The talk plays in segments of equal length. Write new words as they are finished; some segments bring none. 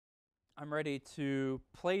I'm ready to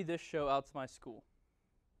play this show out to my school.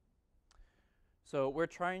 So we're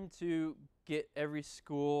trying to get every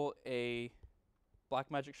school a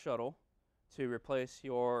Blackmagic shuttle to replace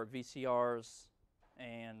your VCRs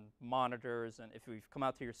and monitors. And if you've come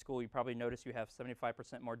out to your school, you probably noticed you have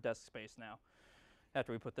 75% more desk space now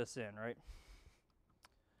after we put this in, right?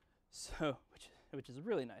 So, which is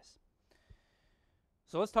really nice.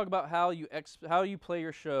 So let's talk about how you play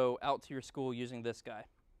your show out to your school using this guy.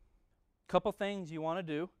 Couple things you want to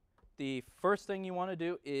do. The first thing you want to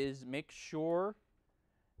do is make sure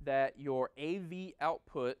that your AV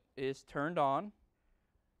output is turned on.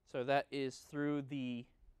 So that is through the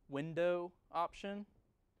window option.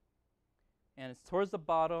 And it's towards the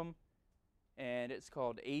bottom, and it's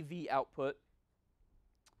called AV output.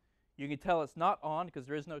 You can tell it's not on because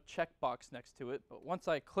there is no checkbox next to it, but once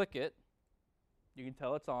I click it, you can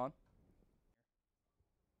tell it's on.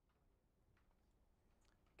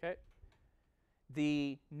 Okay.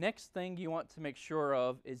 The next thing you want to make sure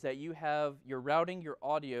of is that you're routing your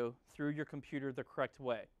audio through your computer the correct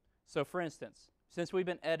way. So for instance, since we've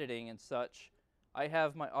been editing and such, I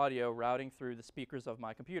have my audio routing through the speakers of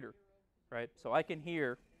my computer, right? So I can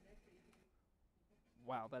hear,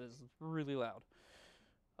 wow, that is really loud.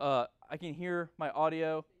 I can hear my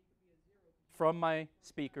audio from my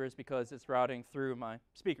speakers because it's routing through my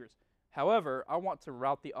speakers. However, I want to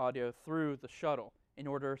route the audio through the shuttle in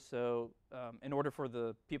order for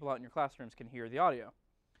the people out in your classrooms can hear the audio.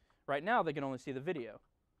 Right now, they can only see the video.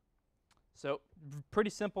 So pretty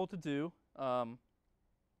simple to do. I'm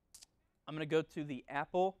going to go to the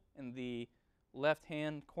Apple in the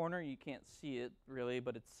left-hand corner. You can't see it really,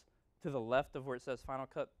 but it's to the left of where it says Final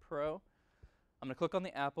Cut Pro. I'm going to click on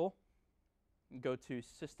the Apple and go to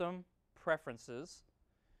System Preferences.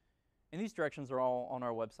 And these directions are all on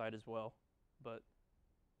our website as well, but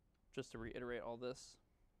just to reiterate all this.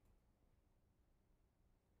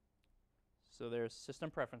 So there's System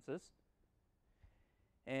Preferences.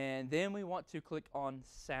 And then we want to click on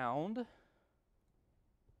Sound.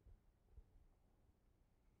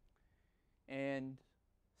 And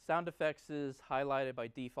sound effects is highlighted by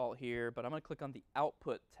default here, but I'm going to click on the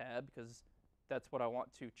Output tab because that's what I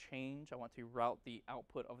want to change. I want to route the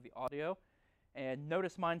output of the audio. And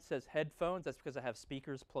notice mine says headphones. That's because I have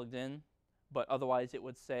speakers plugged in, but otherwise it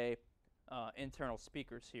would say internal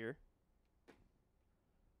speakers here.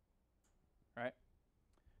 Right?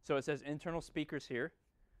 So it says internal speakers here.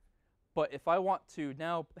 But if I want to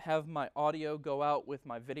now have my audio go out with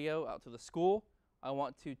my video out to the school, I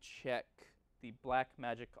want to check the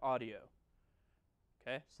Blackmagic audio.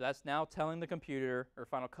 Okay, so that's now telling the computer, or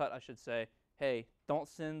Final Cut I should say, hey, don't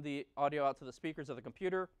send the audio out to the speakers of the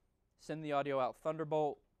computer, send the audio out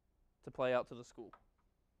Thunderbolt to play out to the school.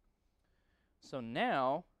 So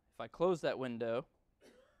now, if I close that window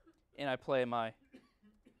and I play my,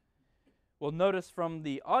 well, notice from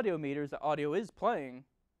the audio meters the audio is playing,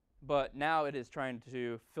 but now it is trying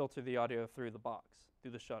to filter the audio through the box,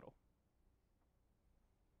 through the shuttle.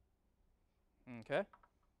 Okay.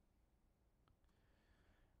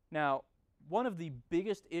 Now, one of the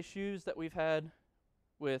biggest issues that we've had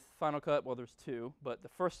with Final Cut, well, there's two, but the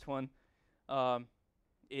first one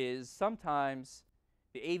is sometimes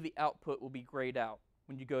the AV output will be grayed out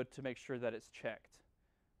when you go to make sure that it's checked.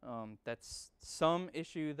 That's some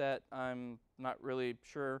issue that I'm not really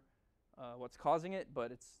sure what's causing it,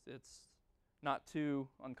 but it's not too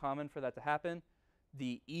uncommon for that to happen.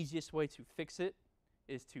 The easiest way to fix it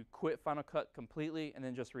is to quit Final Cut completely and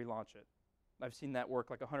then just relaunch it. I've seen that work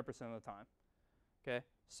like 100% of the time. Okay,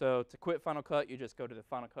 so to quit Final Cut, you just go to the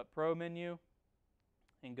Final Cut Pro menu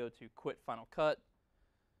and go to Quit Final Cut,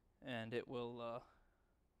 and it will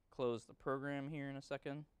close the program here in a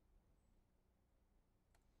second.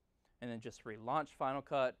 And then just relaunch Final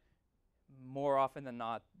Cut. More often than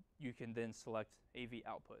not, you can then select AV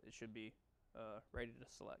output. It should be ready to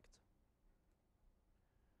select.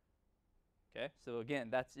 Okay, so again,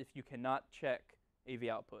 that's if you cannot check AV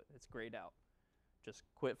output. It's grayed out. Just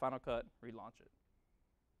quit Final Cut, relaunch it.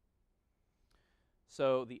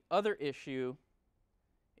 So the other issue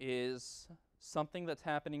is something that's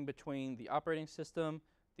happening between the operating system,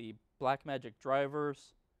 the Blackmagic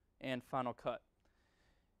drivers, and Final Cut.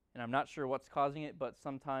 And I'm not sure what's causing it, but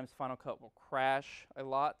sometimes Final Cut will crash a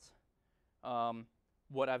lot.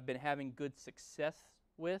 What I've been having good success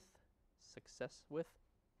with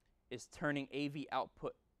is turning AV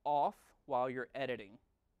output off while you're editing.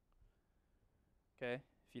 Okay,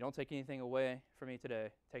 if you don't take anything away from me today,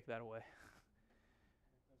 take that away.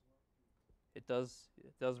 It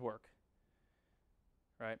does work,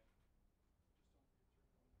 right?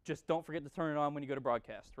 Just don't forget to turn it on when you go to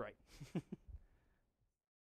broadcast, right?